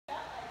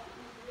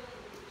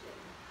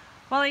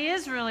Well, he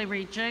is really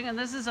reaching, and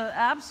this is an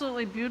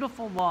absolutely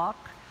beautiful walk.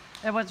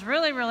 And what's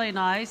really, really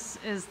nice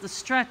is the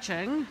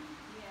stretching.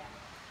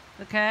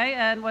 Okay,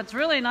 and what's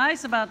really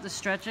nice about the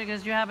stretching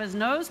is you have his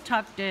nose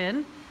tucked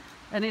in,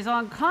 and he's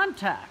on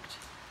contact.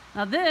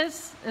 Now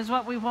this is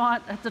what we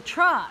want at the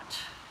trot.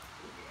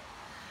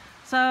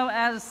 So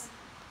as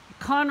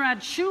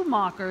Conrad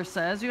Schumacher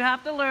says, you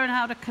have to learn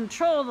how to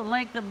control the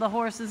length of the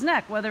horse's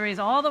neck, whether he's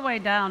all the way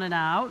down and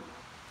out,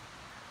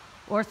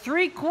 or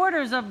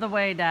 3/4 of the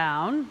way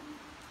down,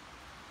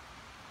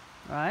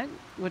 right,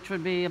 which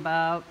would be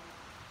about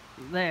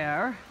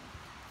there,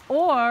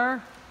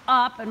 or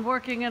up and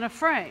working in a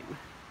frame.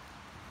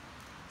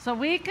 So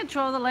we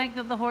control the length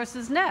of the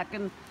horse's neck,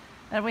 and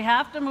we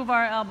have to move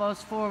our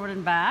elbows forward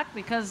and back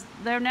because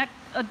their neck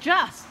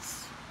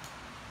adjusts.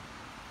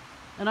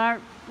 And our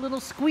little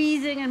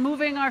squeezing and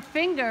moving our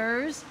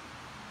fingers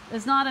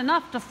is not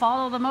enough to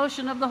follow the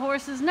motion of the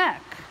horse's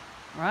neck,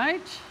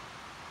 right?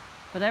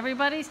 But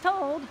everybody's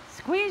told,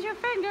 squeeze your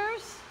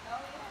fingers. Oh,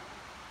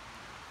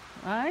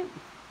 yeah. Right?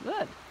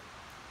 Good.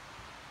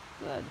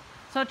 Good.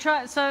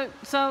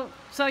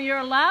 So you're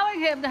allowing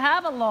him to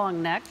have a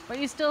long neck, but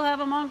you still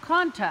have him on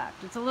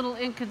contact. It's a little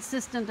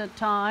inconsistent at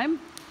time.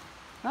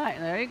 Right,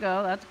 there you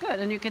go. That's good.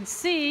 And you can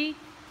see,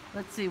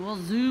 let's see, we'll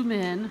zoom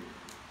in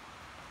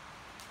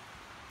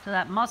to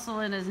that muscle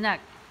in his neck.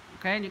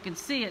 Okay, and you can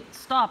see it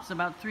stops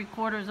about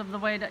 3/4 of the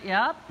way down.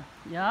 Yep.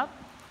 Yeah,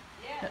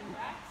 the Rex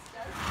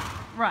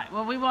does. Right.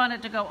 Well, we want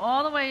it to go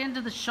all the way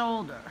into the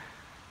shoulder.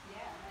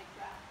 Yeah, like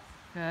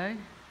that. Okay.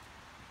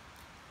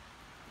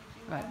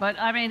 Right, but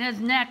I mean his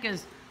neck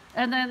is,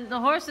 and then the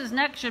horse's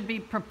neck should be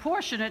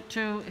proportionate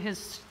to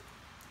his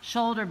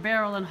shoulder,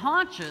 barrel, and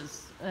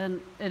haunches,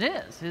 and it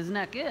is. His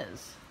neck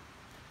is.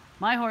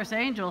 My horse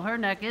Angel, her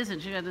neck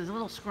isn't. She got this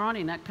little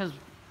scrawny neck because,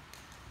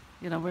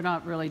 you know, we're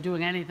not really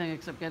doing anything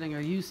except getting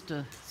her used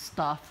to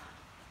stuff.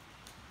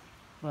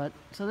 But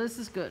so this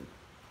is good.